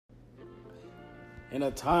In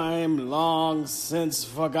a time long since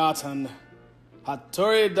forgotten,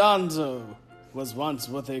 Hattori Danzo was once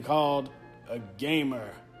what they called a gamer,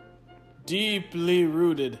 deeply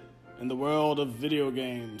rooted in the world of video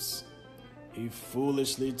games. He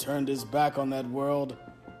foolishly turned his back on that world,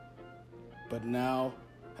 but now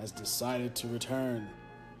has decided to return.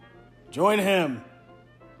 Join him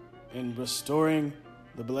in restoring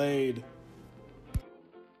the blade.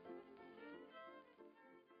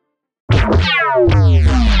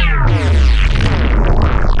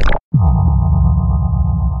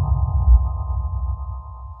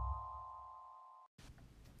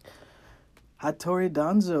 Hattori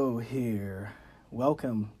Danzo here.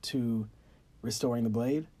 Welcome to Restoring the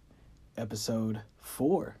Blade, episode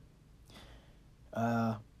 4.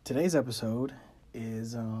 Today's episode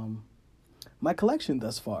is my collection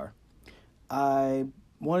thus far. I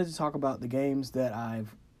wanted to talk about the games that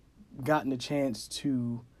I've gotten a chance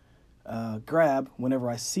to grab whenever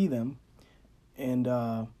I see them, and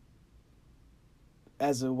to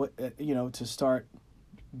start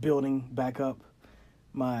building back up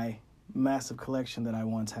my massive collection that I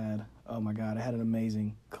once had. Oh my God, I had an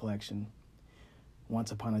amazing collection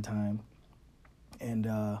once upon a time, and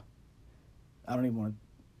I don't even want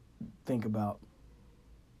to think about.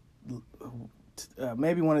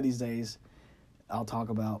 Maybe one of these days I'll talk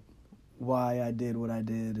about why I did what I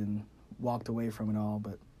did and walked away from it all,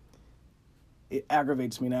 but it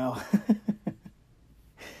aggravates me now.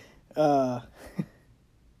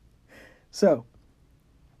 So,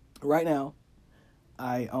 right now,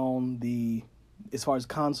 I own as far as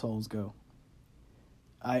consoles go,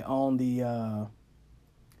 I own the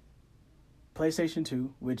PlayStation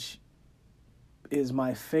 2, which is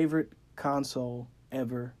my favorite console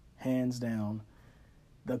ever, hands down.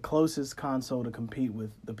 The closest console to compete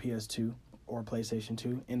with the PS2 or PlayStation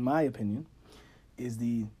 2, in my opinion, is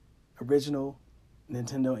the original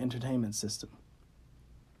Nintendo Entertainment System.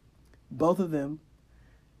 Both of them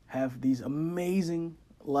have these amazing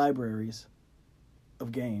libraries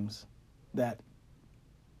of games that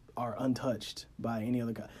are untouched by any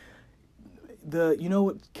other you know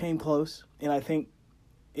what came close, and I think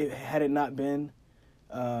had it not been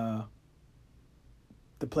the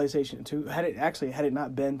PlayStation 2, had it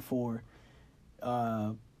not been for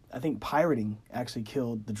I think pirating actually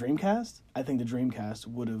killed the Dreamcast. I think the Dreamcast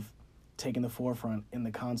would have taken the forefront in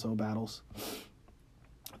the console battles.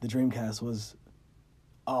 The Dreamcast was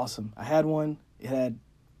awesome. I had one. It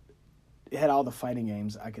had all the fighting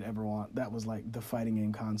games I could ever want. That was like the fighting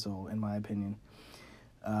game console, in my opinion.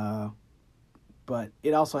 But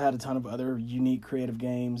it also had a ton of other unique creative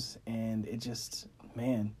games, and it just,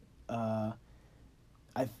 man, I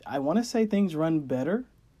want to say things run better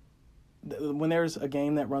when there's a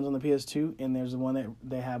game that runs on the PS2 and there's the one that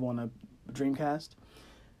they have on a Dreamcast.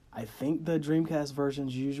 I think the Dreamcast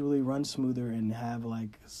versions usually run smoother and have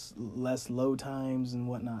like less load times and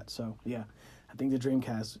whatnot. So yeah, I think the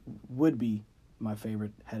Dreamcast would be my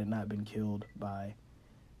favorite had it not been killed by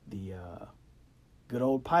the good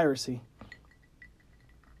old piracy.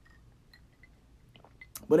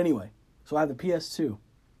 But anyway, so I have the PS2,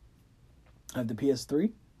 I have the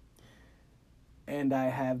PS3, and I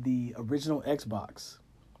have the original Xbox.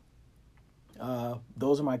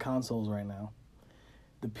 Those are my consoles right now.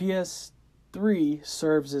 The PS3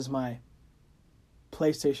 serves as my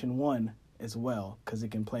PlayStation 1 as well, because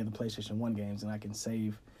it can play the PlayStation 1 games, and I can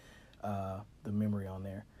save the memory on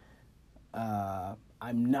there.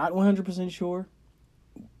 I'm not 100% sure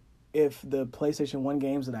if the PlayStation 1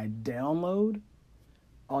 games that I download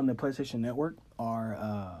on the PlayStation Network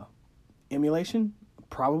are emulation.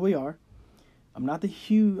 Probably are. I'm not a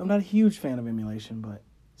huge fan of emulation, but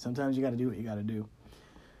sometimes you got to do what you got to do.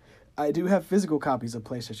 I do have physical copies of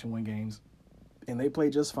PlayStation 1 games, and they play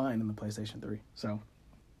just fine in the PlayStation 3. So,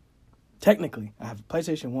 technically, I have a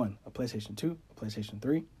PlayStation 1, a PlayStation 2, a PlayStation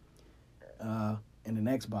 3, and an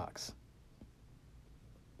Xbox.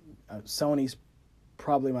 Sony's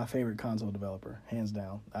probably my favorite console developer, hands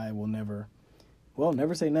down. I will never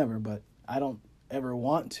say never, but I don't ever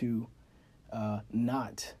want to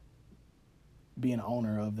not be an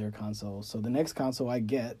owner of their consoles. So the next console I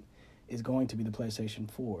get is going to be the PlayStation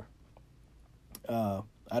 4.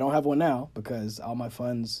 I don't have one now because all my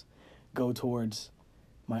funds go towards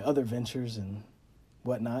my other ventures and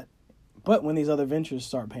whatnot. But when these other ventures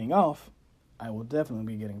start paying off, I will definitely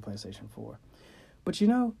be getting PlayStation 4. But you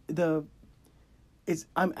know,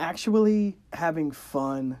 I'm actually having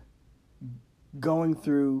fun going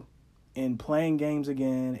through and playing games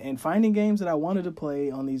again and finding games that I wanted to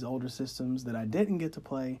play on these older systems that I didn't get to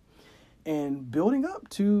play and building up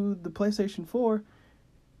to the PlayStation 4,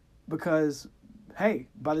 because hey,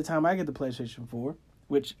 by the time I get the PlayStation 4,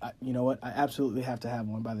 which, you know what, I absolutely have to have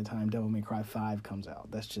one by the time Devil May Cry 5 comes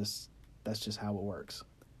out. That's just how it works.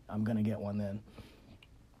 I'm going to get one then.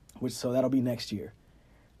 So that'll be next year.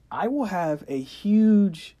 I will have a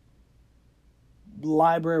huge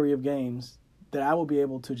library of games that I will be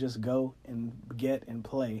able to just go and get and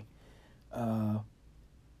play.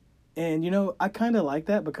 And, you know, I kind of like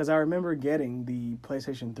that because I remember getting the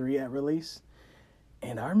PlayStation 3 at release.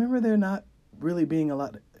 And I remember there not really being a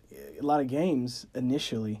lot of games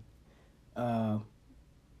initially. And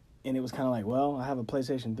it was kind of like, well, I have a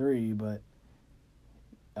PlayStation 3, but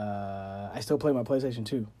I still play my PlayStation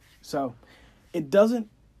 2. So it doesn't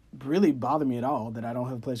really bother me at all that I don't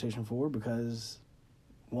have a PlayStation 4 because,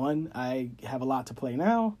 one, I have a lot to play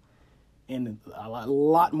now and a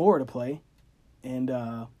lot more to play. And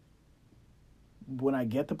when I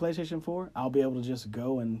get the PlayStation 4, I'll be able to just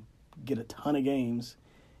go and get a ton of games.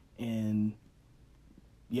 And,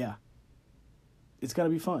 yeah, it's going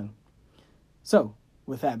to be fun. So,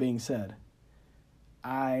 with that being said,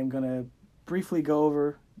 I'm going to briefly go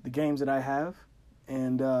over the games that I have.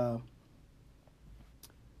 And, I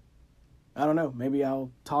don't know, maybe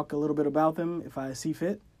I'll talk a little bit about them if I see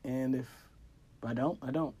fit. And if I don't,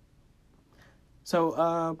 I don't.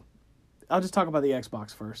 So, I'll just talk about the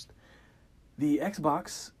Xbox first. The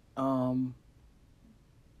Xbox,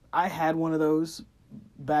 I had one of those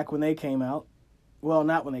back when they came out. Well,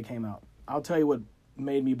 not when they came out. I'll tell you what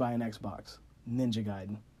made me buy an Xbox. Ninja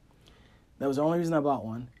Gaiden. That was the only reason I bought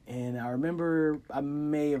one. And I remember I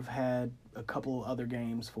may have had a couple other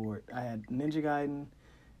games for it. I had Ninja Gaiden,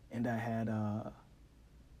 and I had,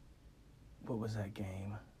 what was that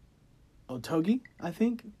game? Otogi, I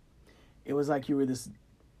think. It was like you were this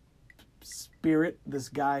spirit, this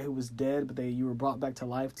guy who was dead, but you were brought back to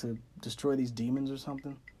life to destroy these demons or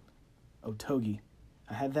something. Otogi.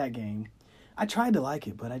 I had that game. I tried to like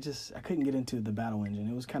it, but I couldn't get into the battle engine.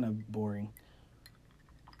 It was kind of boring.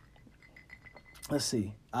 Let's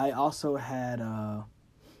see. I also had, I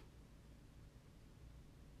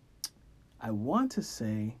want to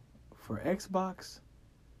say for Xbox,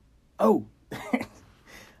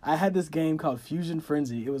 I had this game called Fusion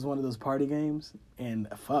Frenzy. It was one of those party games, and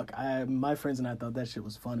my friends and I thought that shit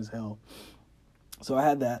was fun as hell. So I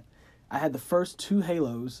had that. I had the first 2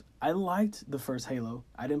 Halos. I liked the first Halo.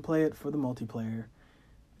 I didn't play it for the multiplayer,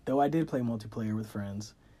 though I did play multiplayer with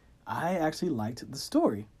friends. I actually liked the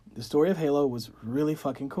story. The story of Halo was really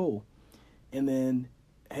fucking cool. And then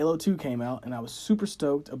Halo 2 came out, and I was super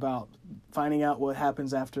stoked about finding out what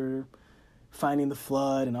happens after finding the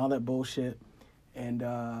flood and all that bullshit. And,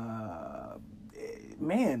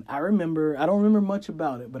 man, I don't remember much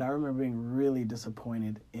about it, but I remember being really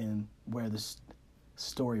disappointed in where the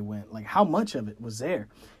story went. Like, how much of it was there?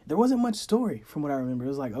 There wasn't much story from what I remember. It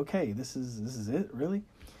was like, okay, this is it, really?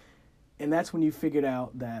 And that's when you figured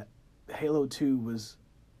out that Halo 2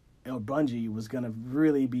 Bungie was going to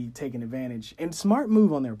really be taking advantage. And smart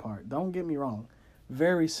move on their part. Don't get me wrong.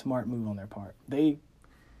 Very smart move on their part. They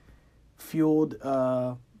fueled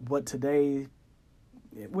what today,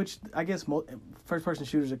 which I guess first-person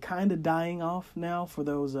shooters are kind of dying off now for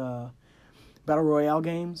those Battle Royale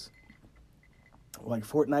games, like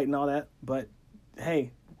Fortnite and all that. But,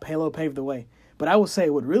 hey, Halo paved the way. But I will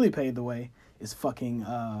say what really paved the way is fucking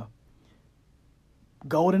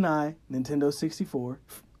GoldenEye, Nintendo 64,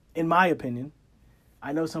 in my opinion.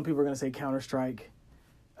 I know some people are going to say Counter-Strike.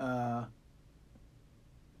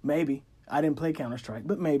 Maybe. I didn't play Counter-Strike,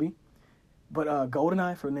 but maybe. But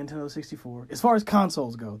GoldenEye for Nintendo 64. As far as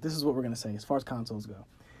consoles go, this is what we're going to say. As far as consoles go.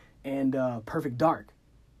 And Perfect Dark.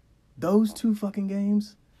 Those 2 fucking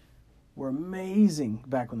games were amazing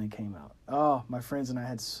back when they came out. Oh, my friends and I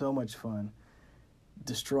had so much fun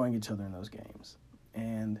destroying each other in those games.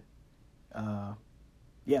 And,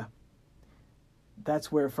 yeah.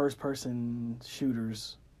 That's where first-person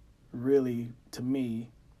shooters really, to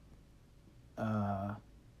me,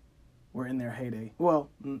 were in their heyday. Well,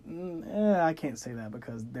 I can't say that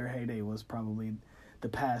because their heyday was probably the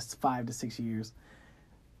past 5 to 6 years.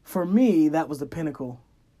 For me, that was the pinnacle,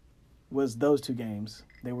 was those 2 games.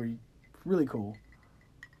 They were really cool.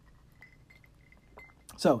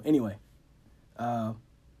 So, anyway,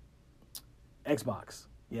 Xbox,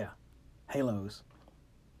 yeah, Halos.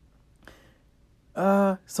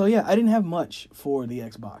 So yeah, I didn't have much for the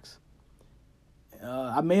Xbox.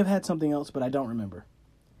 I may have had something else, but I don't remember.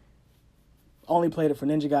 Only played it for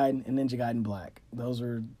Ninja Gaiden and Ninja Gaiden Black. Those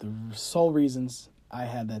are the sole reasons I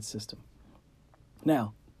had that system.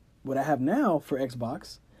 Now, what I have now for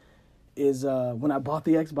Xbox is when I bought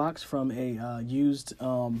the Xbox from a used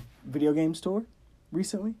video game store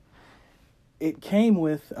recently, it came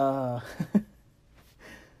with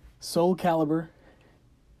Soul Calibur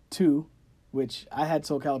 2, which I had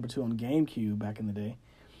Soul Calibur 2 on GameCube back in the day.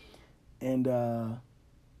 And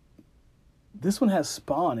this one has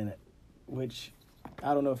Spawn in it, which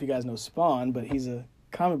I don't know if you guys know Spawn, but he's a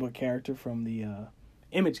comic book character from the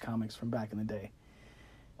Image Comics from back in the day.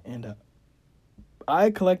 And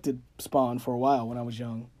I collected Spawn for a while when I was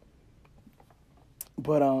young.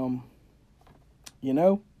 But, you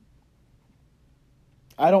know,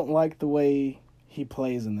 I don't like the way he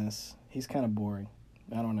plays in this. He's kind of boring.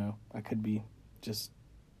 I don't know. I could be just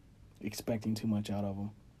expecting too much out of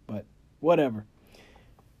him. But whatever.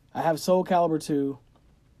 I have Soul Calibur 2.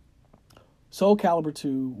 Soul Calibur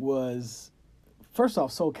 2 was... First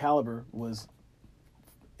off, Soul Calibur was...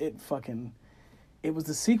 It was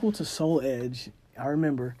the sequel to Soul Edge, I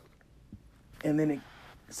remember. And then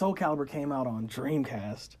Soul Calibur came out on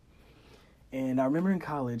Dreamcast. And I remember in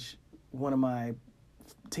college, one of my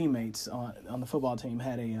teammates on the football team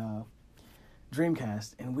had a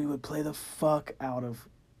Dreamcast, and we would play the fuck out of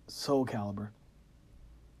Soul Calibur.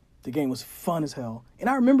 The game was fun as hell. And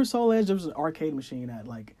I remember Soul Edge, there was an arcade machine at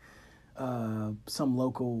like some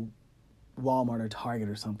local Walmart or Target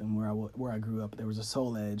or something where I grew up. There was a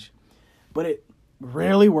Soul Edge, but it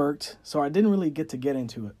rarely worked, so I didn't really get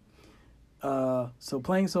into it. So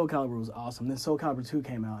playing Soul Calibur was awesome. Then Soul Calibur 2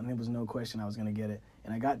 came out, and it was no question I was going to get it.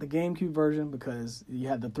 And I got the GameCube version because you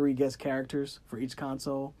had the 3 guest characters for each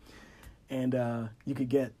console. And you could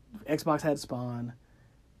get... Xbox had Spawn.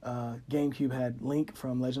 GameCube had Link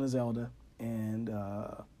from Legend of Zelda. And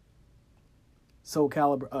Soul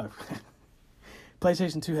Calibur...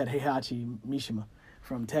 PlayStation 2 had Heihachi Mishima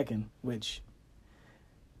from Tekken, which...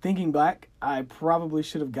 Thinking back, I probably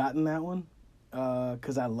should have gotten that one.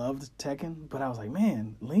 Because I loved Tekken, but I was like,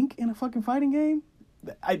 man, Link in a fucking fighting game?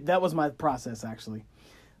 That was my process, actually.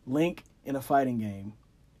 Link in a fighting game.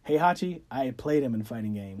 Heihachi, I had played him in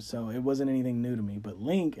fighting games, so it wasn't anything new to me, but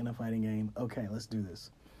Link in a fighting game, okay, let's do this.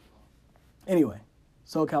 Anyway,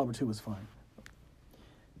 Soul Calibur 2 was fun.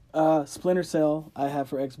 Splinter Cell, I have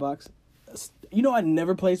for Xbox. You know, I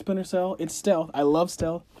never played Splinter Cell. It's stealth. I love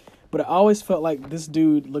stealth, but I always felt like this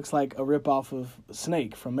dude looks like a ripoff of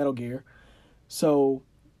Snake from Metal Gear. So,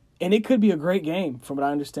 and it could be a great game, from what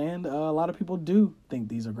I understand. A lot of people do think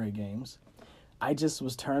these are great games. I just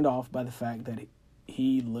was turned off by the fact that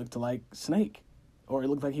he looked like Snake, or it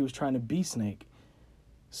looked like he was trying to be Snake.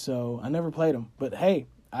 So, I never played him. But hey,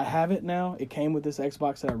 I have it now. It came with this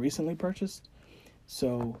Xbox that I recently purchased.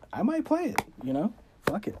 So, I might play it, you know?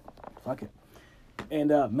 Fuck it. And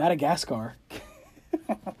Madagascar.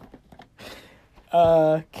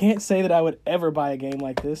 Can't say that I would ever buy a game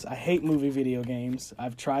like this. I hate movie video games.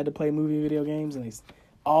 I've tried to play movie video games, and they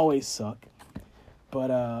always suck.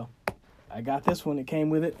 But I got this one. It came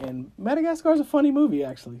with it, and Madagascar is a funny movie,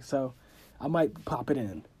 actually. So I might pop it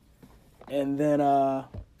in. And then, I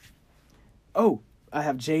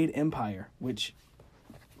have Jade Empire, which,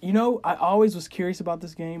 you know, I always was curious about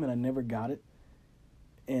this game, and I never got it.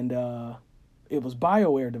 And it was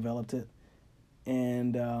BioWare developed it.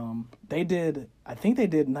 And I think they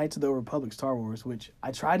did Knights of the Old Republic Star Wars, which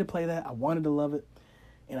I tried to play that. I wanted to love it.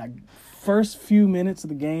 And first few minutes of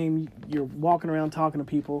the game, you're walking around talking to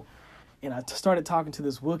people. And I started talking to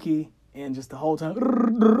this Wookiee, and just the whole time,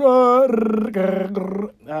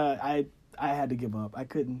 I had to give up. I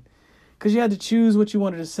couldn't, because you had to choose what you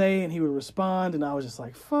wanted to say, and he would respond, and I was just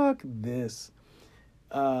like, fuck this.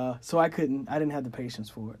 So I didn't have the patience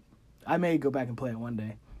for it. I may go back and play it one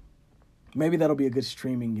day. Maybe that'll be a good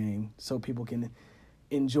streaming game so people can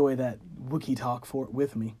enjoy that Wookiee talk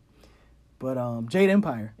with me. But Jade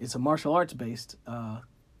Empire, it's a martial arts based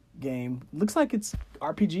game. Looks like it's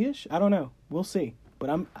RPG-ish. I don't know. We'll see. But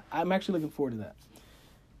I'm actually looking forward to that.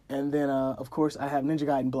 And then of course I have Ninja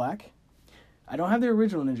Gaiden Black. I don't have the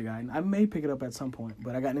original Ninja Gaiden. I may pick it up at some point,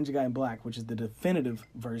 but I got Ninja Gaiden Black, which is the definitive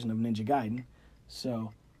version of Ninja Gaiden.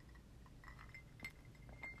 So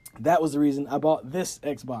that was the reason I bought this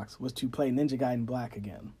Xbox, was to play Ninja Gaiden Black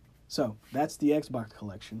again. So that's the Xbox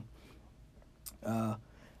collection.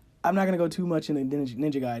 I'm not going to go too much into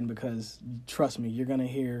Ninja Gaiden because, trust me, you're going to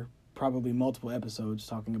hear probably multiple episodes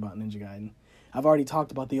talking about Ninja Gaiden. I've already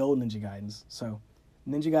talked about the old Ninja Gaidens, so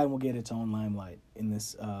Ninja Gaiden will get its own limelight in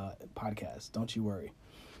this podcast. Don't you worry.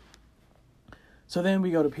 So then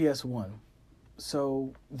we go to PS1.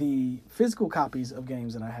 So the physical copies of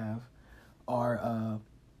games that I have are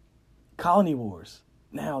Colony Wars.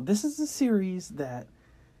 Now, this is a series that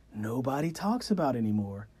nobody talks about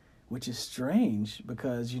anymore, which is strange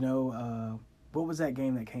because, you know, what was that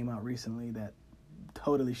game that came out recently that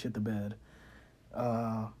totally shit the bed?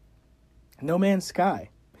 No Man's Sky.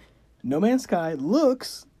 No Man's Sky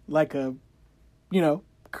looks like a, you know,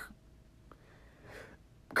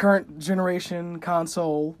 current generation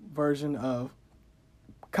console version of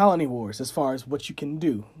Colony Wars, as far as what you can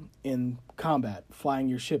do in combat, flying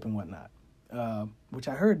your ship and whatnot. Which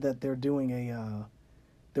I heard that they're doing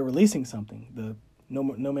they're releasing something, the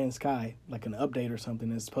No Man's Sky, like an update or something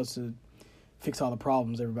that's supposed to fix all the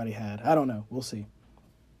problems everybody had. I don't know. We'll see.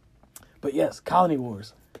 But yes, Colony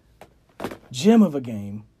Wars, gem of a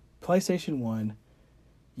game, PlayStation 1.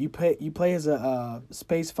 You play as a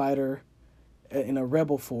space fighter in a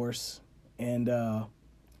rebel force, and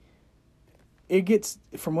it gets,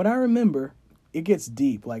 from what I remember, it gets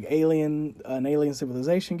deep. Like an alien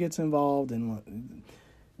civilization gets involved, and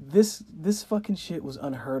this fucking shit was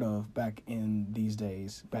unheard of back in these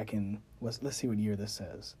days. Back in, let's see what year this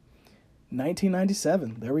says.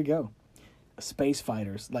 1997. There we go. Space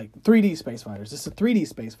fighters, like 3D space fighters. It's a 3D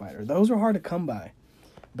space fighter. Those were hard to come by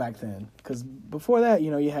back then, because before that,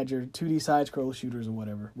 you had your 2D side scroll shooters or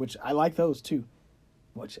whatever, which I like those too.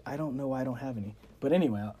 Which I don't know why I don't have any. But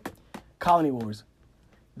anyway, Colony Wars.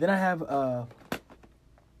 Then I have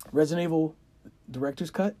Resident Evil Director's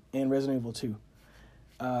Cut and Resident Evil 2.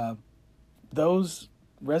 Those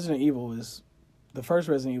Resident Evil is the first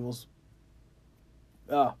Resident Evil's.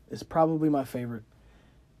 It's probably my favorite.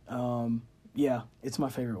 Yeah, it's my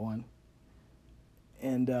favorite one.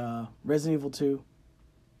 And Resident Evil 2.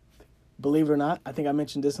 Believe it or not, I think I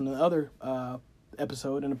mentioned this in another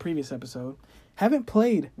episode, in a previous episode. Haven't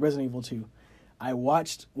played Resident Evil 2. I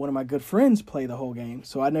watched one of my good friends play the whole game,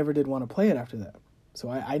 so I never did want to play it after that. So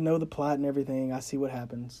I know the plot and everything. I saw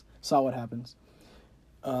what happens.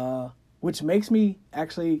 Which makes me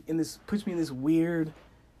actually puts me in this weird,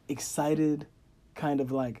 excited kind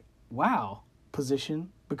of like, wow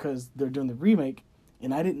position, because they're doing the remake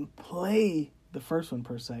and I didn't play the first one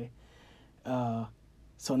per se.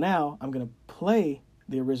 So now I'm going to play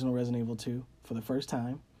the original Resident Evil 2 for the first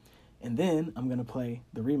time, and then I'm going to play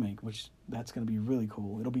the remake, which that's going to be really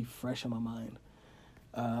cool. It'll be fresh in my mind.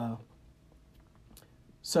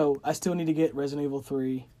 So I still need to get Resident Evil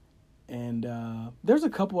 3, and there's a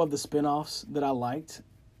couple of the spin-offs that I liked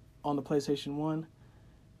on the PlayStation 1,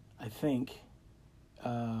 I think.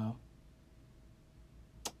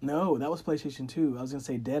 No, that was PlayStation 2. I was going to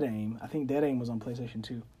say Dead Aim. I think Dead Aim was on PlayStation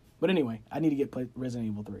 2. But anyway, I need to get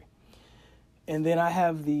Resident Evil 3. And then I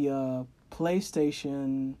have the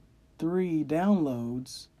PlayStation 3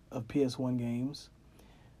 downloads of PS1 games.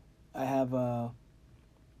 I have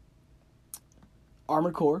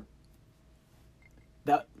Armored Core.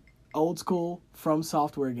 That old school From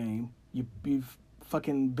Software game. You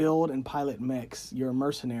fucking build and pilot mechs. You're a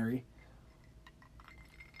mercenary.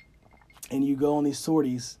 And you go on these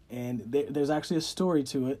sorties, and there's actually a story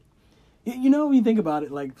to it. When you think about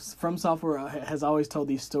it, like, From Software has always told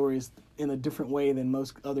these stories in a different way than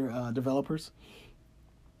most other developers.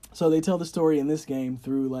 So they tell the story in this game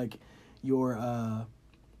through, like, your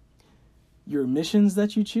missions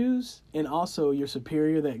that you choose, and also your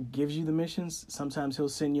superior that gives you the missions. Sometimes he'll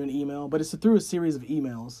send you an email, but it's through a series of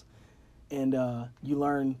emails, and you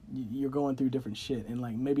learn, you're going through different shit, and,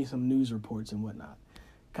 like, maybe some news reports and whatnot.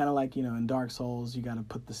 Kind of like, in Dark Souls, you got to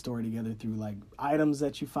put the story together through, like, items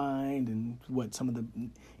that you find and what some of the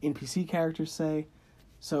NPC characters say.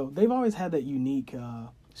 So they've always had that unique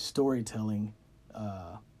storytelling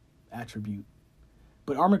attribute.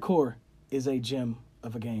 But Armored Core is a gem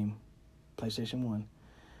of a game, PlayStation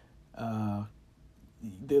 1.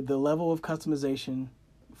 The level of customization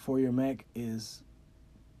for your mech is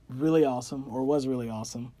really awesome, or was really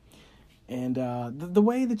awesome. And the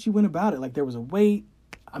way that you went about it, like, there was a weight.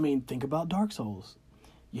 I mean, think about Dark Souls.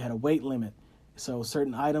 You had a weight limit. So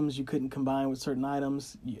certain items you couldn't combine with certain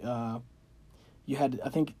items. You had, I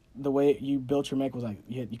think the way you built your mech was like,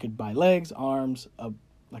 you could buy legs, arms,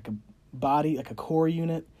 like a body, like a core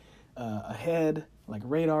unit, a head, like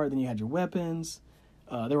radar. Then you had your weapons.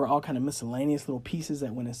 There were all kind of miscellaneous little pieces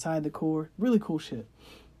that went inside the core. Really cool shit.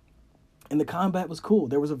 And the combat was cool.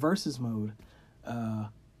 There was a versus mode.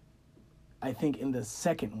 I think in the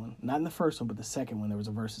second one, not in the first one, but the second one, there was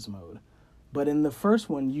a versus mode. But in the first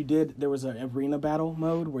one, there was an arena battle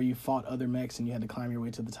mode where you fought other mechs and you had to climb your way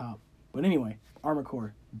to the top. But anyway, Armored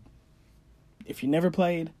Core. If you never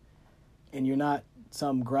played and you're not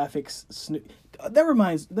some graphics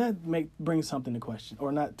that brings something to question,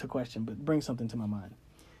 or not to question, but brings something to my mind.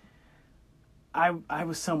 I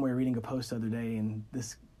was somewhere reading a post the other day, and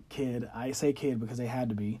this kid, I say kid because they had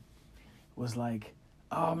to be, was like,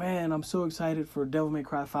 oh man, I'm so excited for Devil May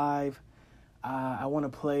Cry 5. I want to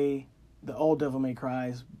play the old Devil May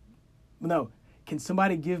Cries. No, can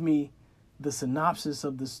somebody give me the synopsis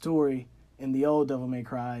of the story in the old Devil May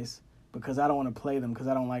Cries? Because I don't want to play them because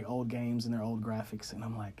I don't like old games and their old graphics. And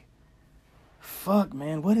I'm like, fuck,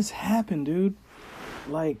 man, what has happened, dude?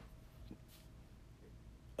 Like,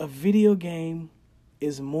 a video game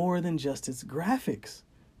is more than just its graphics.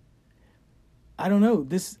 I don't know.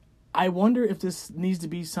 I wonder if this needs to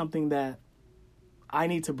be something that I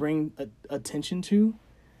need to bring attention to,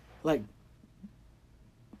 like,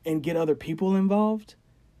 and get other people involved,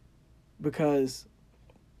 because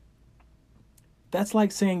that's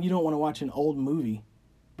like saying you don't want to watch an old movie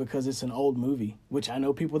because it's an old movie, which I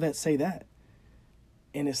know people that say that.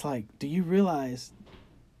 And it's like, do you realize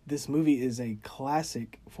this movie is a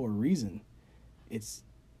classic for a reason?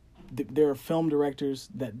 There are film directors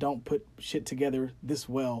that don't put shit together this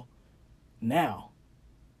well now.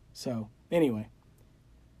 So anyway,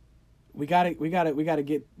 we gotta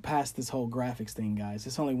get past this whole graphics thing, guys.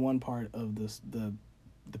 It's only one part of the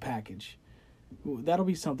package. That'll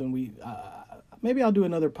be something maybe I'll do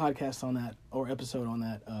another podcast on that, or episode on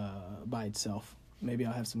that by itself. Maybe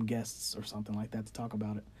I'll have some guests or something like that to talk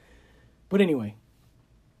about it. But anyway,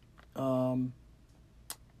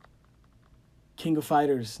 King of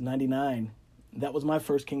Fighters 99. That was my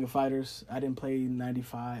first King of Fighters. I didn't play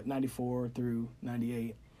 95, 94 through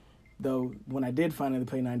 98. Though when I did finally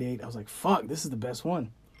play 98, I was like, fuck, this is the best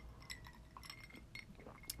one.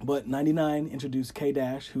 But 99 introduced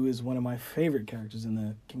K-Dash, who is one of my favorite characters in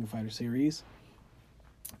the King of Fighters series.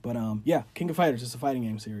 But yeah, King of Fighters is a fighting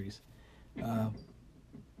game series.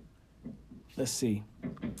 Let's see.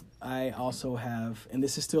 I also have, and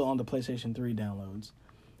this is still on the PlayStation 3 downloads,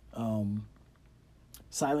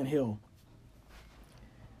 Silent Hill.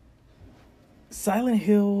 Silent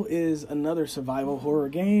Hill is another survival horror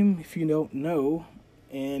game, if you don't know,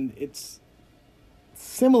 and it's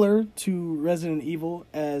similar to Resident Evil,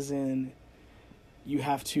 as in you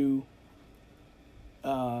have to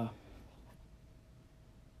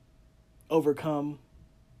overcome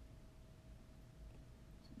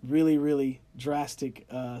really, really drastic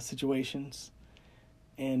situations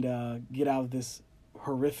and get out of this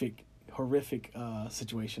horrific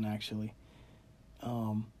situation, actually.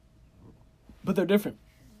 But they're different.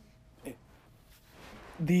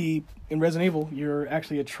 In Resident Evil, you're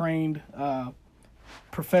actually a trained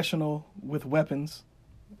professional with weapons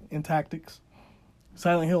and tactics.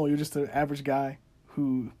 Silent Hill, you're just an average guy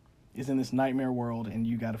who is in this nightmare world, and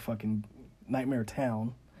you got a fucking nightmare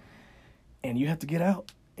town, and you have to get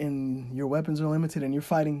out, and your weapons are limited, and you're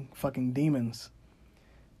fighting fucking demons,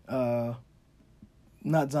 not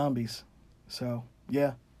zombies. So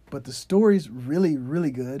yeah, but the story's really,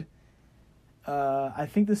 really good. I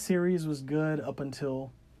think the series was good up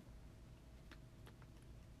until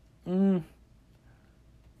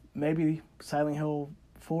maybe Silent Hill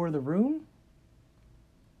 4: The Room.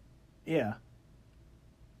 Yeah.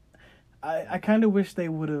 I kind of wish they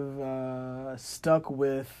would have stuck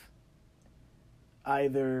with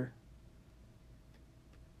either.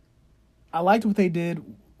 I liked what they did.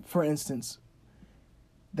 For instance,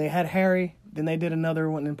 they had Harry, then they did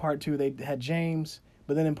another one in part 2. They had James,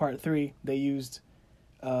 but then in part 3 they used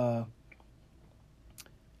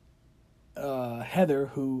Heather,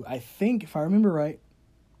 who I think, if I remember right,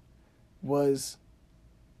 was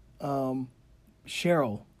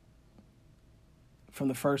Cheryl from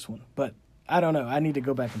the first one. But I don't know. I need to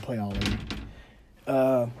go back and play all of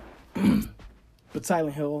them. But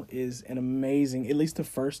Silent Hill is an amazing, at least the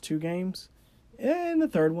first 2 games, and the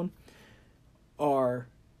third one, are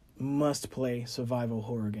must-play survival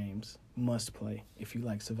horror games. Must play if you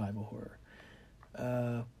like survival horror.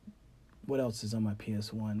 What else is on my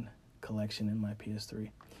PS1 collection and my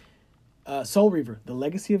PS3? Soul Reaver, The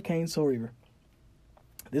Legacy of Kain, Soul Reaver.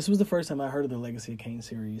 This was the first time I heard of the Legacy of Kain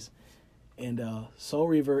series. And Soul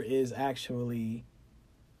Reaver is actually...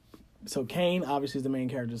 So Kain, obviously, is the main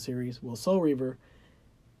character of the series. Well, Soul Reaver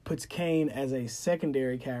puts Kain as a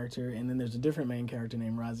secondary character, and then there's a different main character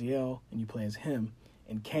named Raziel, and you play as him.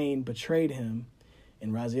 And Kain betrayed him,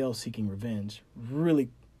 and Raziel seeking revenge. Really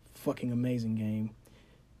fucking amazing game.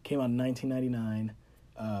 Came out in 1999.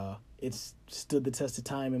 It's stood the test of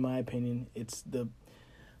time, in my opinion. It's the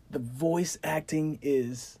voice acting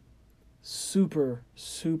is super,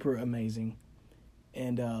 super amazing.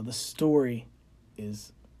 And the story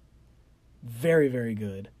is very, very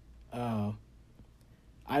good.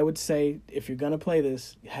 I would say if you're going to play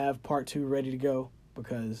this, have part 2 ready to go,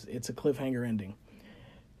 because it's a cliffhanger ending.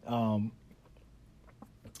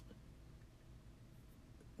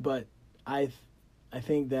 But I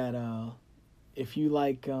think that if you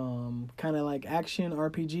like kind of like action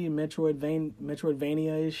RPG,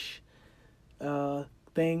 Metroidvania-ish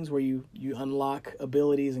things where you unlock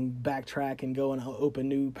abilities and backtrack and go and open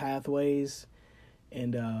new pathways,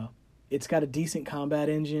 and it's got a decent combat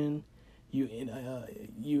engine. You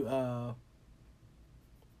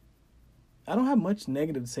I don't have much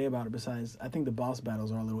negative to say about it besides I think the boss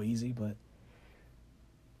battles are a little easy, but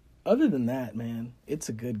other than that, man, it's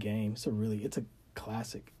a good game. It's a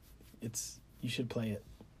classic. You should play it.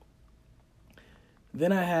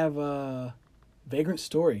 Then I have Vagrant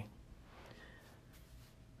Story.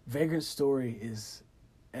 Vagrant Story is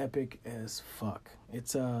epic as fuck.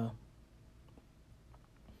 It's a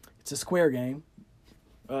Square game.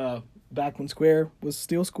 Back when Square was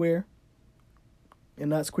still Square and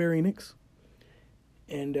not Square Enix.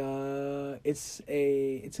 And it's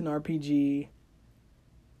an RPG,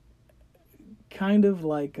 kind of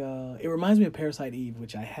like it reminds me of Parasite Eve,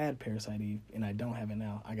 which I had Parasite Eve and I don't have it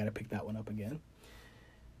now. I got to pick that one up again.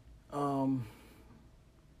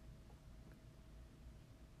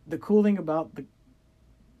 The cool thing about the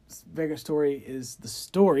Vagrant Story is the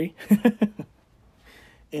story,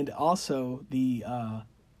 and also the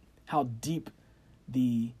how deep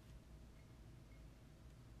the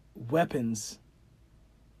weapons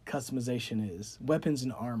customization is. Weapons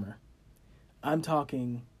and armor. I'm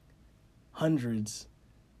talking hundreds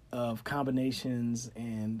of combinations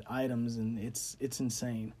and items, and it's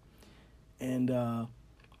insane. And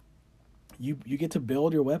you get to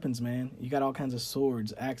build your weapons, man. You got all kinds of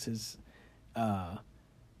swords, axes,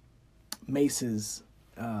 maces,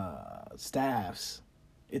 staffs.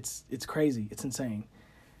 It's crazy. It's insane.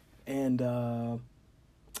 And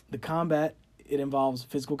the combat, it involves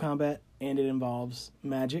physical combat and it involves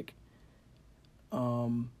magic.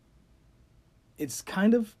 It's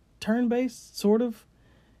kind of turn-based, sort of.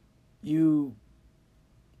 You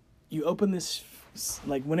open this,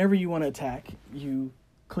 like, whenever you want to attack, you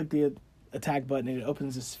click the attack button and it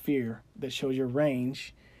opens a sphere that shows your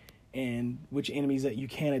range and which enemies that you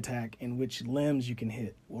can attack and which limbs you can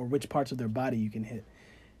hit or which parts of their body you can hit.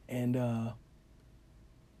 And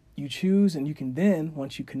you choose, and you can then,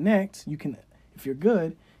 once you connect, you can, if you're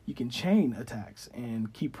good, you can chain attacks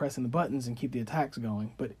and keep pressing the buttons and keep the attacks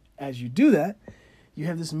going. But as you do that, you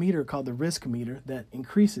have this meter called the risk meter that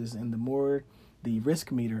increases, and the more the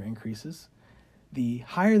risk meter increases, the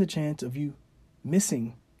higher the chance of you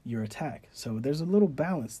missing your attack. So there's a little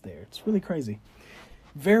balance there. It's really crazy.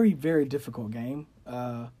 Very, very difficult game.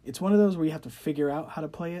 It's one of those where you have to figure out how to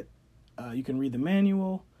play it. You can read the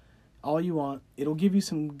manual all you want. It'll give you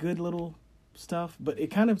some good little stuff, but it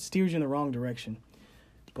kind of steers you in the wrong direction.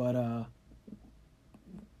 But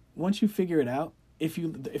once you figure it out, if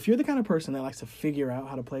you're the kind of person that likes to figure out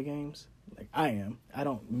how to play games, like I am, I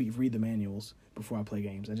don't read the manuals before I play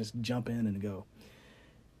games. I just jump in and go.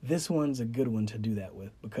 This one's a good one to do that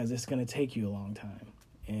with because it's going to take you a long time.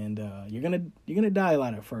 And you're gonna die a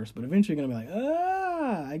lot at first, but eventually you're going to be like,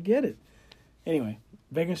 I get it. Anyway,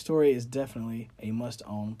 Vagrant Story is definitely a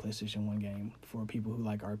must-own PlayStation 1 game for people who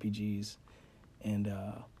like RPGs and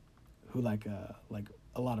who like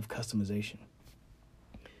a lot of customization.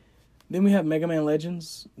 Then we have Mega Man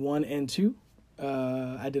Legends 1 and 2.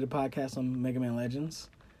 I did a podcast on Mega Man Legends,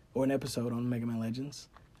 or an episode on Mega Man Legends.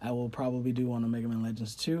 I will probably do one on Mega Man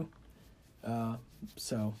Legends 2.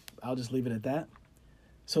 So I'll just leave it at that.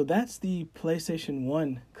 So that's the PlayStation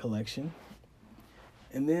 1 collection.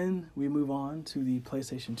 And then we move on to the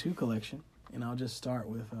PlayStation 2 collection. And I'll just start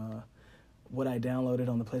with what I downloaded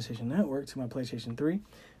on the PlayStation Network to my PlayStation 3.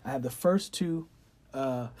 I have the first two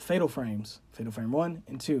Fatal Frames, Fatal Frame 1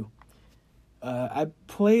 and 2. I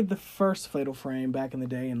played the first Fatal Frame back in the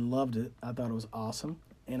day and loved it. I thought it was awesome.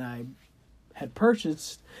 And I had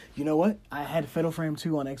purchased, you know what? I had Fatal Frame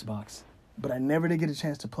 2 on Xbox, but I never did get a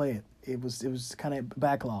chance to play it. It was kind of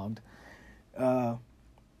backlogged.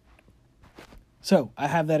 So I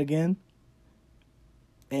have that again.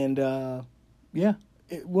 And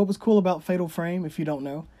what was cool about Fatal Frame, if you don't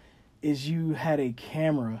know, is you had a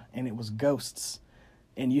camera and it was ghosts.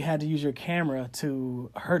 And you had to use your camera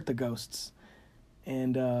to hurt the ghosts.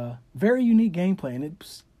 And very unique gameplay. And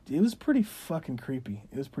it was pretty fucking creepy.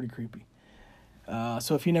 It was pretty creepy.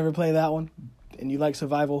 So if you never play that one and you like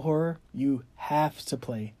survival horror, you have to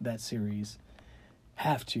play that series.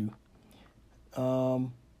 Have to.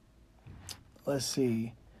 Let's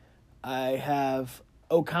see. I have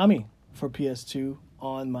Okami for PS2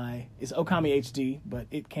 on my... It's Okami HD, but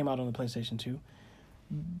it came out on the PlayStation 2.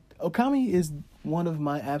 Okami is one of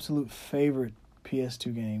my absolute favorite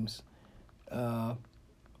PS2 games.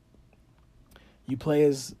 You play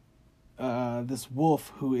as this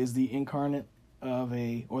wolf who is the incarnate of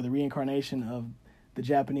the reincarnation of the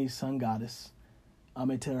Japanese sun goddess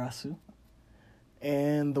Amaterasu.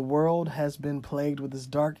 And the world has been plagued with this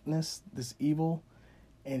darkness, this evil,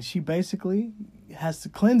 and she basically has to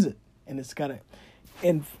cleanse it. And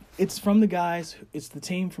it's from the guys, it's the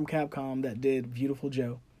team from Capcom that did Beautiful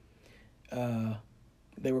Joe.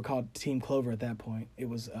 They were called Team Clover at that point. It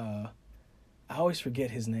was I always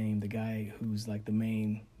forget his name, the guy who's like the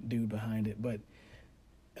main dude behind it, but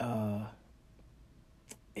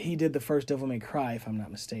he did the first Devil May Cry, if I'm not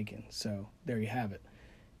mistaken. So there you have it.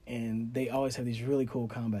 And they always have these really cool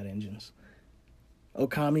combat engines.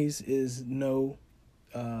 Okami's is no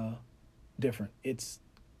different. It's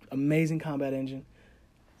amazing combat engine.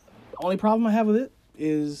 The only problem I have with it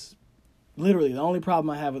is, literally, the only problem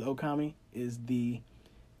I have with Okami is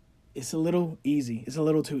it's a little easy. It's a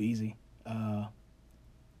little too easy. I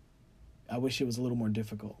wish it was a little more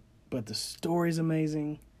difficult. But the story's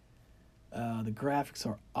amazing. The graphics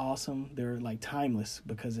are awesome. They're like timeless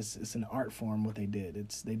because it's an art form what they did.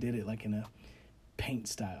 They did it like in a paint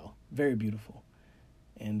style. Very beautiful.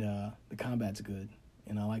 And the combat's good.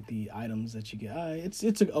 And I like the items that you get.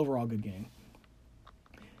 It's an overall good game.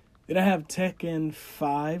 Then I have Tekken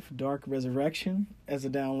 5 Dark Resurrection as a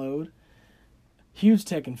download. Huge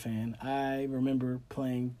Tekken fan. I remember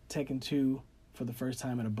playing Tekken 2 for the first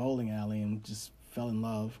time at a bowling alley and just fell in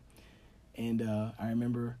love. And I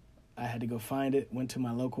remember I had to go find it, went to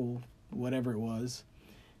my local whatever it was,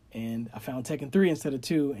 and I found Tekken 3 instead of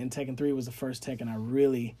 2, and Tekken 3 was the first Tekken I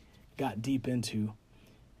really got deep into.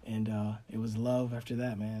 And it was love after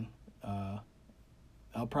that, man.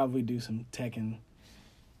 I'll probably do some Tekken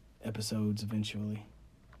episodes eventually.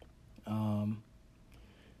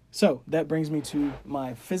 So that brings me to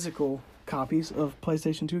my physical copies of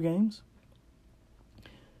PlayStation 2 games.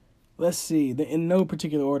 Let's see. In no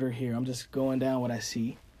particular order here. I'm just going down what I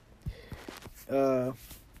see. I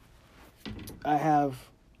have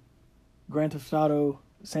Grand Theft Auto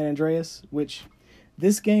San Andreas, which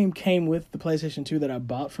this game came with the PlayStation 2 that I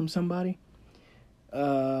bought from somebody.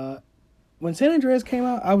 When San Andreas came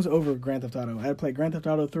out, I was over Grand Theft Auto. I had played Grand Theft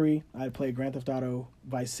Auto 3. I had played Grand Theft Auto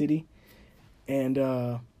Vice City. And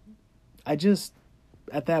I just,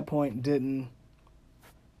 at that point, didn't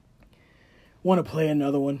want to play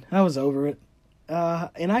another one. I was over it.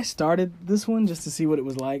 And I started this one just to see what it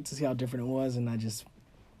was like, to see how different it was, and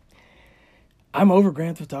I'm over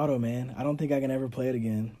Grand Theft Auto, man. I don't think I can ever play it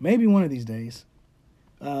again. Maybe one of these days.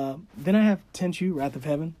 Then I have Tenchu, Wrath of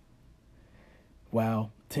Heaven.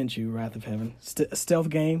 Wow, Tenchu, Wrath of Heaven. Stealth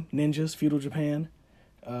game, ninjas, feudal Japan.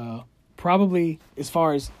 Probably, as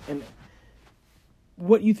far as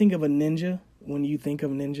what you think of a ninja when you think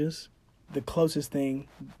of ninjas, the closest thing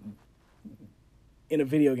in a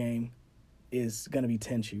video game is going to be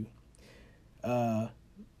Tenchu. Ninja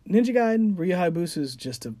Gaiden, Ryu Hayabusa is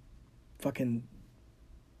just a fucking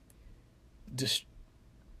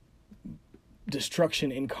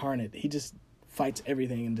destruction incarnate. He just fights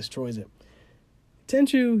everything and destroys it.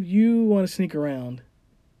 Tenchu, you want to sneak around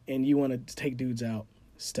and you want to take dudes out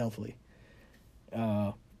stealthily.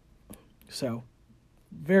 So,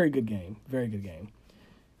 very good game. Very good game.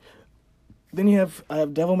 Then I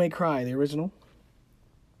have Devil May Cry, the original.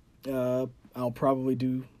 I'll probably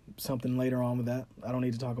do something later on with that. I don't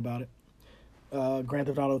need to talk about it. Grand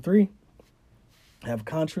Theft Auto 3. I have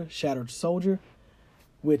Contra, Shattered Soldier,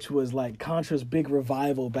 which was like Contra's big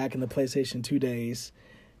revival back in the PlayStation 2 days.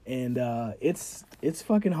 And it's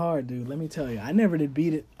fucking hard, dude. Let me tell you. I never did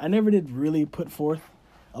beat it. I never did really put forth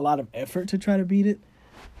a lot of effort to try to beat it.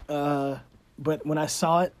 But when I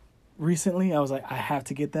saw it recently, I was like, I have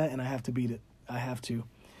to get that and I have to beat it. I have to.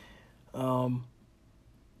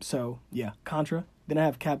 So, yeah, Contra. Then I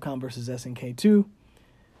have Capcom vs. SNK 2,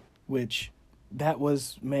 which that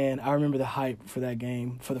was, man, I remember the hype for that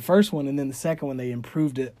game. For the first one, and then the second one, they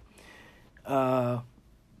improved it. The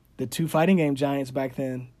two fighting game giants back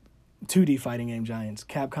then, 2D fighting game giants,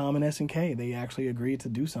 Capcom and SNK, they actually agreed to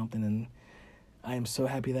do something, and I am so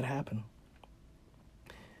happy that happened.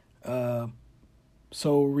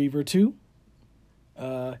 Soul Reaver 2.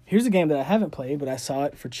 Here's a game that I haven't played, but I saw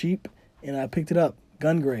it for cheap, and I picked it up.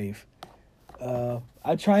 Gungrave.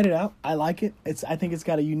 I tried it out. I like it. I think it's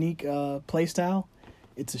got a unique play style.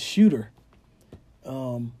 It's a shooter.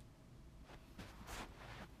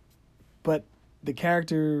 But the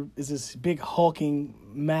character is this big hulking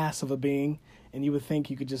mass of a being, and you would think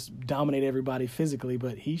you could just dominate everybody physically,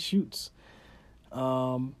 but he shoots.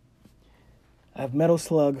 I have Metal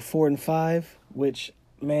Slug 4 and 5, which,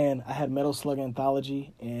 man, I had Metal Slug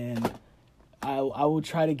Anthology, and I will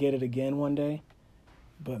try to get it again one day.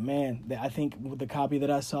 But, man, I think the copy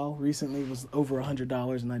that I saw recently was over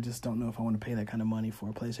 $100, and I just don't know if I want to pay that kind of money for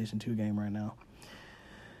a PlayStation 2 game right now.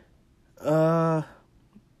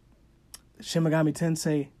 Shin Megami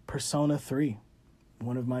Tensei Persona 3,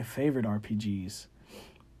 one of my favorite RPGs.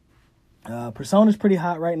 Persona's pretty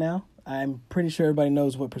hot right now. I'm pretty sure everybody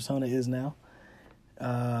knows what Persona is now.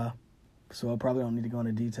 So I probably don't need to go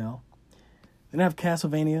into detail. Then I have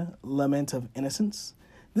Castlevania Lament of Innocence.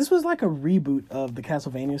 This was like a reboot of the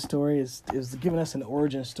Castlevania story. It's giving us an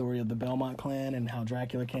origin story of the Belmont clan and how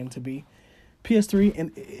Dracula came to be. PS3,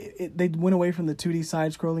 and they went away from the 2D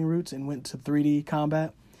side-scrolling roots and went to 3D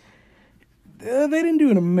combat. They didn't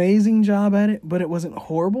do an amazing job at it, but it wasn't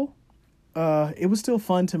horrible. It was still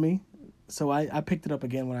fun to me, so I picked it up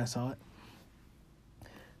again when I saw it.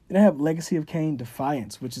 Then I have Legacy of Kain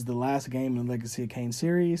Defiance, which is the last game in the Legacy of Kain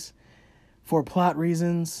series. For plot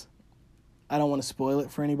reasons, I don't want to spoil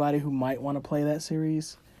it for anybody who might want to play that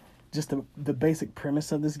series. Just the basic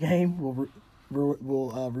premise of this game will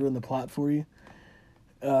ruin the plot for you.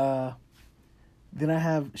 Then I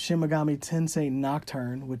have Shin Megami Tensei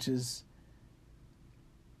Nocturne, which is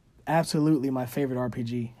absolutely my favorite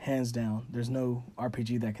RPG, hands down. There's no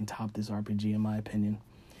RPG that can top this RPG, in my opinion.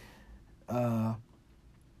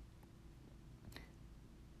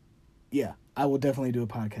 Yeah, I will definitely do a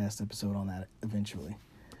podcast episode on that eventually.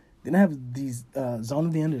 Then I have these Zone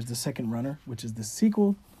of the Enders, the second runner, which is the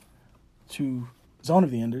sequel to Zone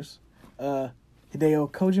of the Enders. Hideo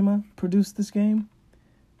Kojima produced this game.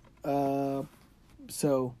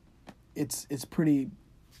 So it's pretty,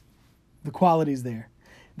 the quality's there.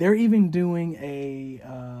 They're even doing a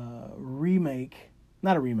remastered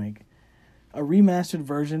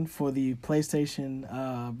version for the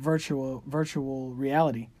PlayStation virtual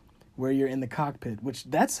reality, where you're in the cockpit, which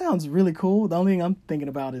that sounds really cool. The only thing I'm thinking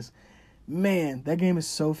about is, man, that game is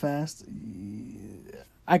so fast.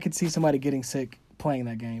 I could see somebody getting sick playing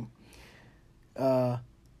that game.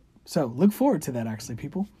 So look forward to that, actually,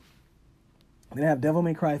 people. Then I have Devil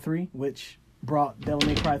May Cry 3, which brought Devil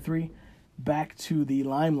May Cry 3 back to the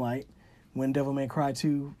limelight when Devil May Cry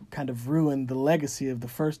 2 kind of ruined the legacy of the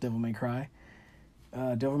first Devil May Cry.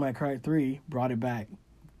 Devil May Cry 3 brought it back,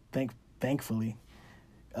 thankfully.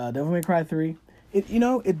 Devil May Cry 3,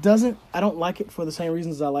 it doesn't, I don't like it for the same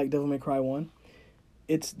reasons I like Devil May Cry 1.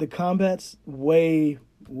 It's, the combat's way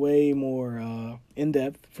more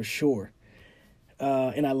in-depth, for sure.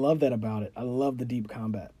 And I love that about it. I love the deep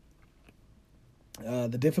combat.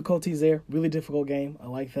 The difficulty's there, really difficult game. I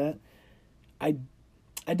like that. I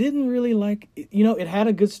didn't really like, it had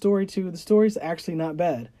a good story too. The story's actually not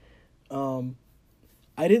bad. I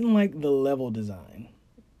didn't like the level design,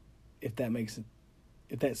 if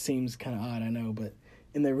that seems kind of odd, I know, but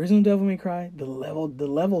in the original Devil May Cry, the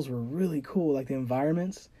levels were really cool, like the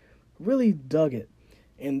environments, really dug it.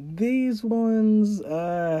 And these ones,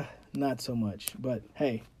 not so much, but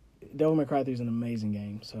hey, Devil May Cry 3 is an amazing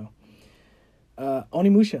game, so.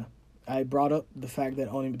 Onimusha. I brought up the fact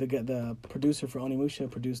that the producer for Onimusha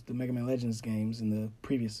produced the Mega Man Legends games in the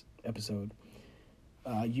previous episode.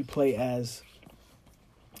 You play as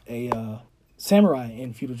a samurai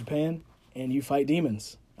in feudal Japan, and you fight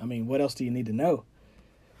demons. I mean, what else do you need to know?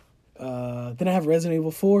 Then I have Resident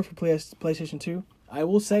Evil 4 for PlayStation 2. I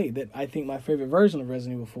will say that I think my favorite version of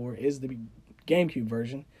Resident Evil 4 is the GameCube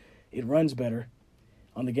version. It runs better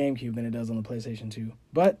on the GameCube than it does on the PlayStation 2.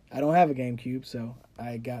 But I don't have a GameCube, so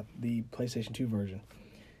I got the PlayStation 2 version.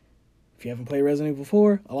 If you haven't played Resident Evil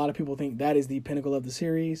 4, a lot of people think that is the pinnacle of the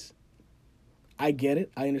series. I get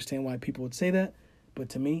it. I understand why people would say that. But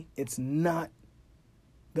to me, it's not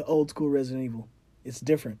the old school Resident Evil. It's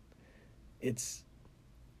different.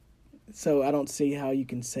 So I don't see how you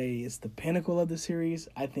can say it's the pinnacle of the series.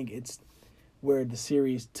 I think it's where the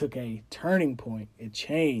series took a turning point. It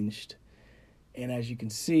changed. And as you can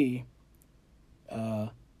see,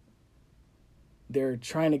 they're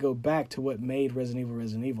trying to go back to what made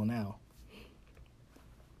Resident Evil now.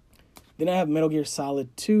 Then I have Metal Gear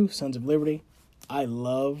Solid 2, Sons of Liberty. I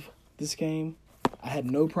love this game. I had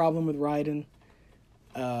no problem with Raiden.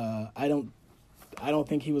 I don't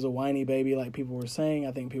think he was a whiny baby like people were saying.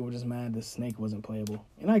 I think people were just mad that Snake wasn't playable.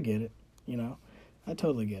 And I get it, I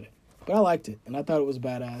totally get it. But I liked it, and I thought it was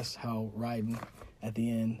badass how Raiden, at the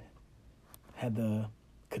end, had the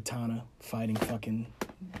katana fighting fucking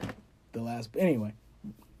the last... Anyway.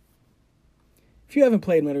 If you haven't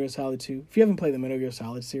played Metal Gear Solid 2, if you haven't played the Metal Gear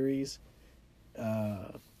Solid series,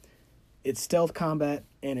 it's stealth combat,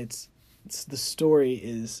 and it's the story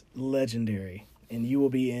is legendary, and you will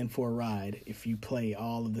be in for a ride if you play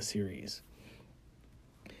all of the series.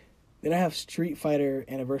 Then I have Street Fighter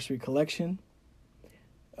Anniversary Collection.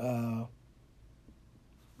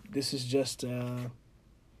 This is just...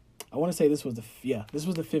 I want to say this was the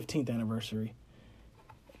 15th anniversary.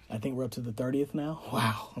 I think we're up to the 30th now.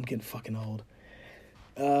 Wow, I'm getting fucking old.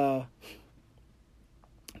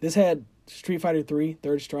 This had Street Fighter 3,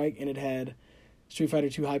 Third Strike, and it had Street Fighter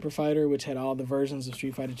 2 Hyper Fighter, which had all the versions of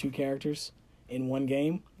Street Fighter 2 characters in one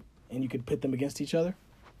game, and you could pit them against each other.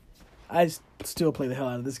 I still play the hell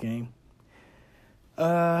out of this game.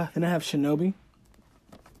 Then I have Shinobi.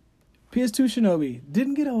 PS2 Shinobi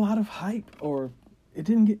didn't get a lot of hype, or it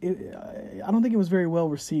didn't get. I don't think it was very well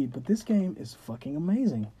received, but this game is fucking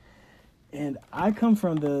amazing. And I come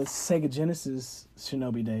from the Sega Genesis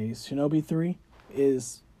Shinobi days. Shinobi 3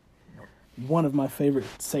 is one of my favorite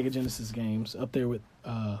Sega Genesis games, up there with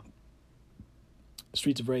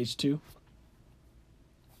Streets of Rage 2.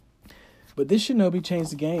 But this Shinobi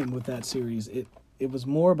changed the game with that series. It was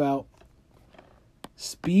more about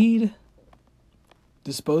speed,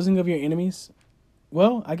 disposing of your enemies.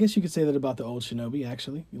 Well, I guess you could say that about the old Shinobi,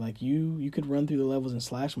 actually. Like, you could run through the levels and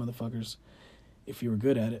slash motherfuckers if you were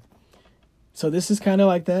good at it. So this is kind of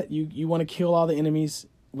like that. You want to kill all the enemies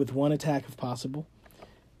with one attack if possible.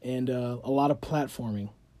 And a lot of platforming.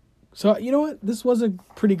 So, you know what? This was a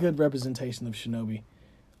pretty good representation of Shinobi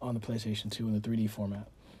on the PlayStation 2 in the 3D format.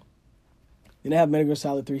 Then I have Metal Gear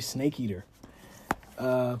Solid 3 Snake Eater.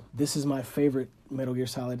 This is my favorite Metal Gear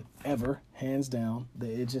Solid ever, hands down.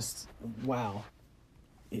 It just, wow.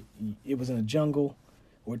 It was in a jungle,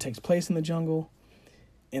 or it takes place in the jungle,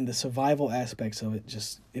 and the survival aspects of it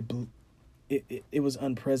just, it was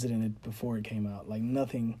unprecedented before it came out. Like,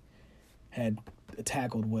 nothing had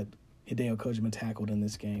tackled what Hideo Kojima tackled in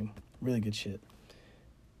this game. Really good shit.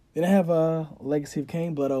 Then I have Legacy of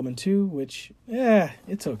Kain, Blood Omen 2, which,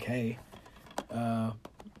 it's okay.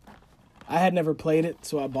 I had never played it,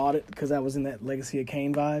 so I bought it because I was in that Legacy of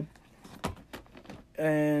Kain vibe.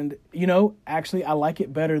 And, actually, I like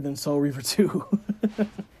it better than Soul Reaver 2.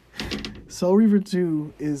 Soul Reaver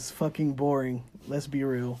 2 is fucking boring. Let's be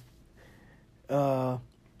real.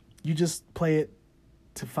 You just play it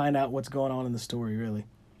to find out what's going on in the story, really.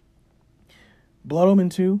 Blood Omen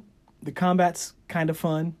 2, the combat's kind of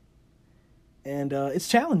fun. And it's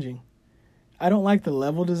challenging. I don't like the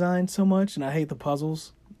level design so much, and I hate the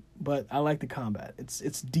puzzles, but I like the combat.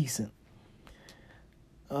 It's decent.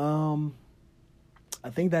 I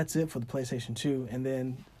think that's it for the PlayStation 2. And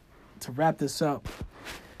then to wrap this up,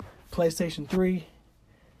 PlayStation 3,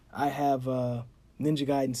 I have Ninja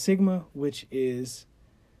Gaiden Sigma, which is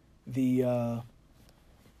the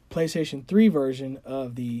PlayStation 3 version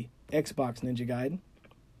of the Xbox Ninja Gaiden,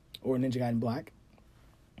 or Ninja Gaiden Black.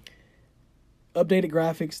 Updated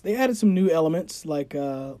graphics. They added some new elements, like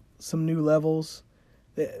some new levels.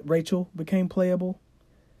 Rachel became playable,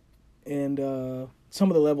 and some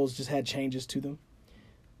of the levels just had changes to them.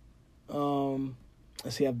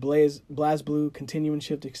 Let's see, I have BlazBlue Continue and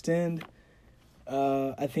Shift Extend.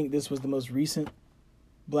 I think this was the most recent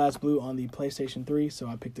BlazBlue on the PlayStation 3, so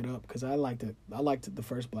I picked it up because I liked it. I liked the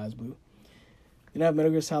first BlazBlue. Then I have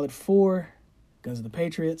Metal Gear Solid 4, Guns of the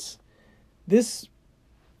Patriots. This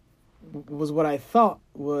was what I thought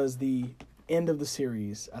was the end of the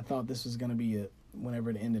series. I thought this was going to be it whenever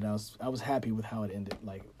it ended. I was happy with how it ended.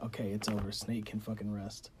 Like, okay, it's over. Snake can fucking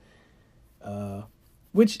rest.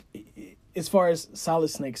 Which, as far as Solid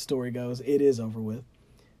Snake's story goes, it is over with.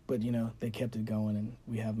 But, they kept it going, and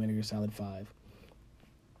we have Metal Gear Solid 5.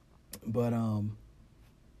 But,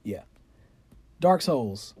 yeah. Dark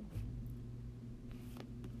Souls.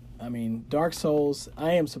 I mean, Dark Souls,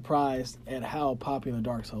 I am surprised at how popular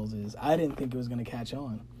Dark Souls is. I didn't think it was going to catch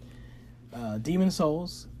on. Demon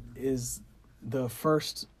Souls is the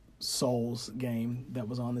first Souls game that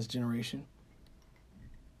was on this generation.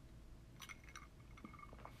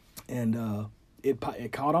 And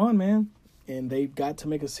it caught on, man. And they got to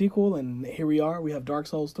make a sequel, and here we are. We have Dark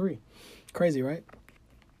Souls 3. Crazy, right?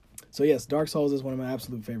 So yes, Dark Souls is one of my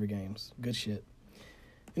absolute favorite games. Good shit.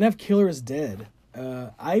 And I have Killer is Dead.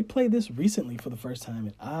 I played this recently for the first time,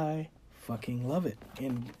 and I fucking love it.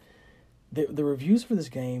 And the reviews for this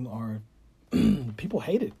game are people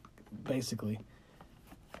hate it, basically.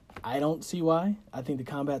 I don't see why. I think the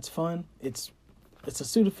combat's fun. It's a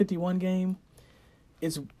Suda51 game.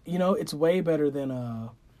 It's it's way better than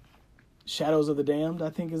Shadows of the Damned, I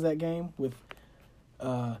think, is that game with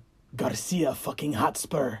Garcia fucking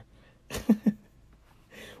Hotspur.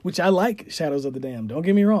 Which I like Shadows of the Damned. Don't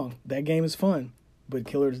get me wrong. That game is fun. But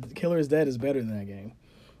Killer is Dead is better than that game.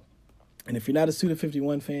 And if you're not a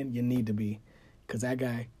Suda51 fan, you need to be. Because that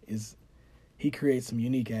guy he creates some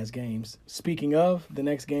unique-ass games. Speaking of, the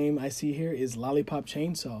next game I see here is Lollipop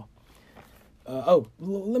Chainsaw.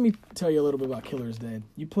 Let me tell you a little bit about Killer is Dead.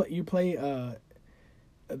 You play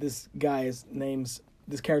this character's name's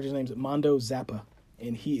Mondo Zappa.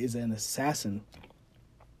 And he is an assassin.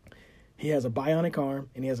 He has a bionic arm,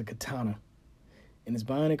 and he has a katana. And his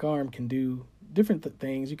bionic arm can do different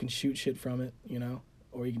things. You can shoot shit from it,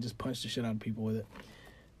 or you can just punch the shit out of people with it.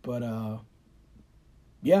 But,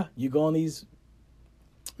 you go on these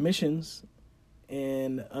missions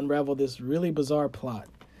and unravel this really bizarre plot.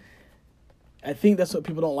 I think that's what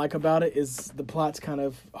people don't like about it, is the plot's kind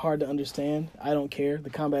of hard to understand. I don't care.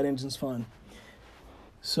 The combat engine's fun.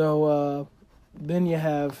 So then you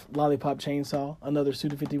have Lollipop Chainsaw, another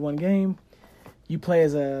Suda51 game. You play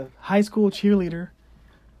as a high school cheerleader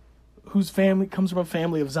whose family comes from a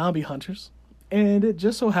family of zombie hunters. And it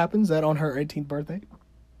just so happens that on her 18th birthday,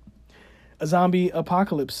 a zombie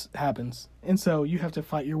apocalypse happens. And so you have to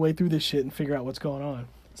fight your way through this shit and figure out what's going on.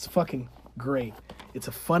 It's fucking great. It's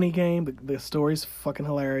a funny game. The story's fucking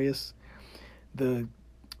hilarious. The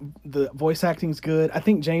voice acting's good. I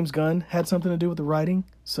think James Gunn had something to do with the writing.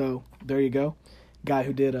 So there you go. Guy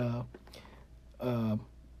who did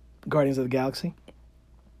Guardians of the Galaxy.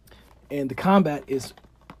 And the combat is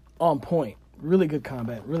on point. Really good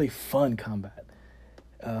combat. Really fun combat.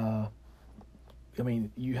 I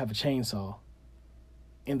mean, you have a chainsaw.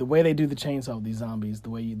 And the way they do the chainsaw with these zombies, the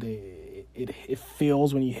way it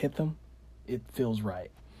feels when you hit them, it feels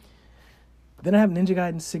right. Then I have Ninja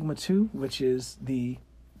Gaiden Sigma 2, which is the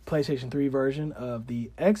PlayStation 3 version of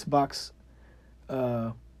the Xbox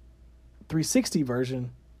 360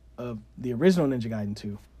 version of the original Ninja Gaiden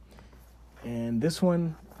 2. And this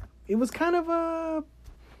one, it was kind of a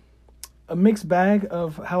mixed bag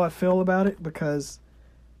of how I feel about it, because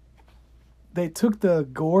they took the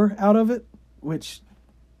gore out of it, which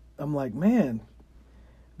I'm like, man,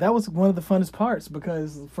 that was one of the funnest parts,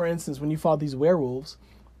 because, for instance, when you fought these werewolves,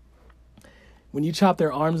 when you chopped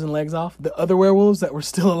their arms and legs off, the other werewolves that were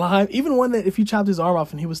still alive, even one that if you chopped his arm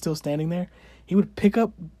off and he was still standing there, he would pick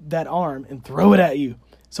up that arm and throw it at you.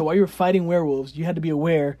 So while you were fighting werewolves, you had to be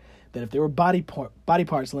aware that if there were body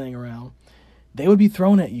parts laying around, they would be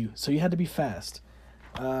thrown at you. So you had to be fast.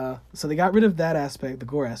 So they got rid of that aspect, the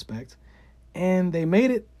gore aspect, and they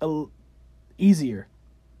made it easier.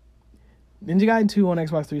 Ninja Gaiden 2 on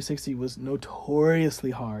Xbox 360 was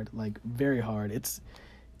notoriously hard, like very hard. It's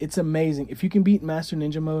amazing. If you can beat Master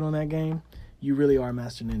Ninja mode on that game, you really are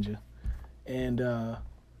Master Ninja. And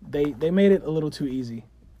they made it a little too easy.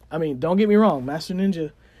 I mean, don't get me wrong, Master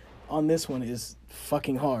Ninja on this one is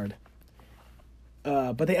fucking hard.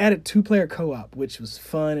 But they added 2-player co-op, which was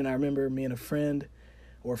fun, and I remember me and a friend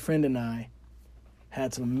and I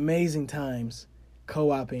had some amazing times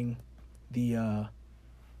co-oping the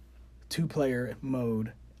 2-player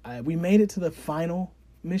mode. We made it to the final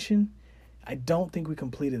mission. I don't think we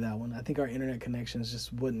completed that one. I think our internet connections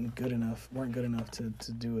just weren't good enough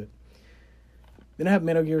to do it. Then I have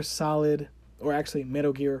Metal Gear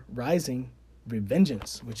Rising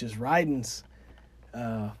Revengeance, which is Raiden's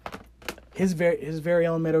his very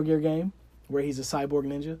own Metal Gear game, where he's a cyborg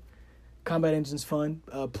ninja. Combat engine's fun.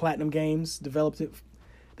 Platinum Games developed it.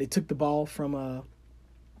 They took the ball from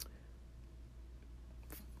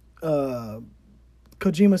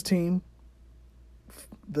Kojima's team,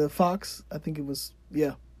 the Fox. I think it was,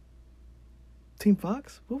 yeah, Team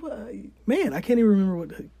Fox. Man, I can't even remember what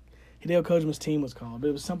Hideo Kojima's team was called, but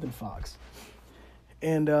it was something Fox.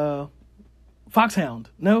 And Foxhound.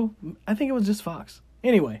 No, I think it was just Fox.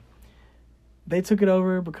 Anyway, they took it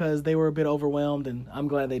over because they were a bit overwhelmed, and I'm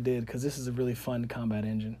glad they did, because this is a really fun combat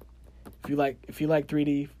engine. If you like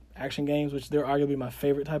 3D action games, which they're arguably my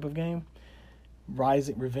favorite type of game,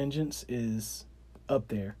 Rising Revengeance is up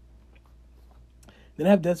there. Then I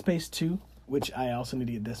have Dead Space 2, which I also need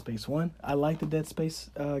to get Dead Space 1. I like the Dead Space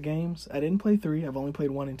games. I didn't play 3. I've only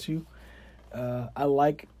played 1 and 2. I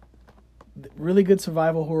like really good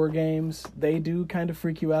survival horror games. They do kind of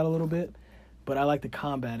freak you out a little bit, but I like the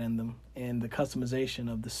combat in them and the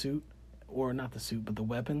customization of the suit, or not the suit, but the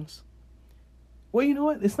weapons. Well, you know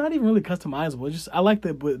what? It's not even really customizable. It's just, I like the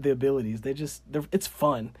abilities. It's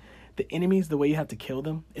fun. The enemies, the way you have to kill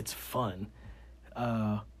them, it's fun.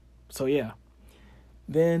 So yeah.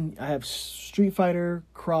 Then I have Street Fighter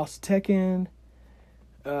Cross Tekken.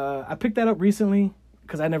 I picked that up recently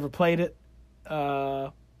because I never played it.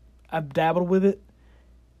 I've dabbled with it.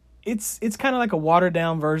 It's kind of like a watered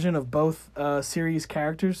down version of both series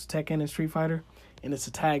characters, Tekken and Street Fighter, and it's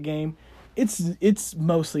a tag game. It's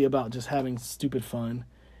mostly about just having stupid fun.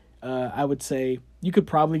 I would say you could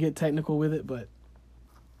probably get technical with it, but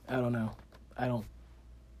I don't know.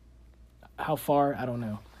 How far? I don't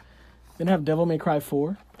know. Then I have Devil May Cry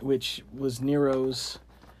 4, which was Nero's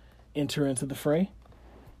entry into the fray.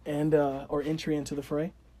 And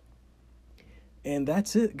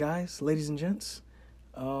that's it, guys, ladies and gents.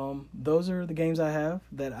 Those are the games I have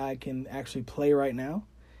that I can actually play right now.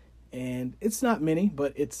 And it's not many,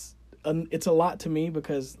 but it's a lot to me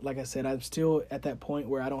because, like I said, I'm still at that point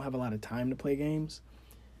where I don't have a lot of time to play games.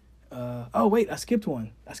 Oh, wait, I skipped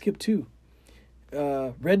one. I skipped two.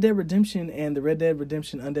 Red Dead Redemption and the Red Dead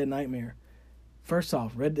Redemption Undead Nightmare. First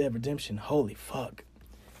off, Red Dead Redemption, holy fuck.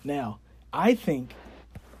 Now, I think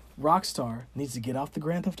Rockstar needs to get off the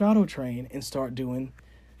Grand Theft Auto train and start doing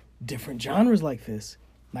different genres like this.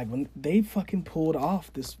 Like when they fucking pulled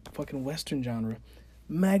off this fucking Western genre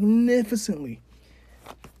magnificently.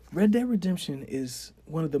 Red Dead Redemption is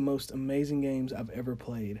one of the most amazing games I've ever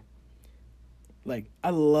played. Like, I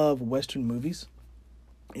love Western movies,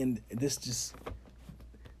 and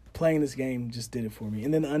playing this game just did it for me.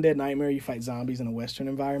 And then the Undead Nightmare, you fight zombies in a Western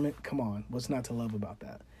environment. Come on, what's not to love about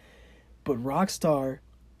that? But Rockstar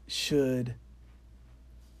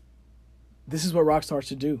this is what Rockstar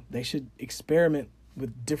should do. They should experiment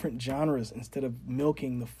with different genres instead of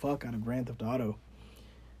milking the fuck out of Grand Theft Auto.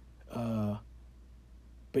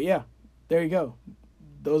 But yeah, there you go.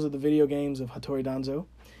 Those are the video games of Hattori Danzo.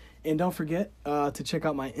 And don't forget to check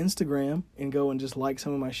out my Instagram and go and just like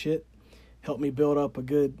some of my shit. Help me build up a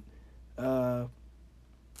good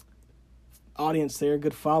audience there,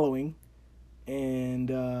 good following. And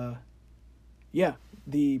and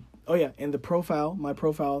the profile, my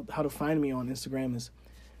profile, how to find me on Instagram is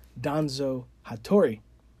Danzo Hattori.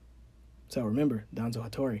 So remember, Danzo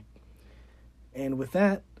Hattori. And with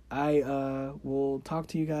that, I will talk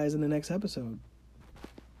to you guys in the next episode.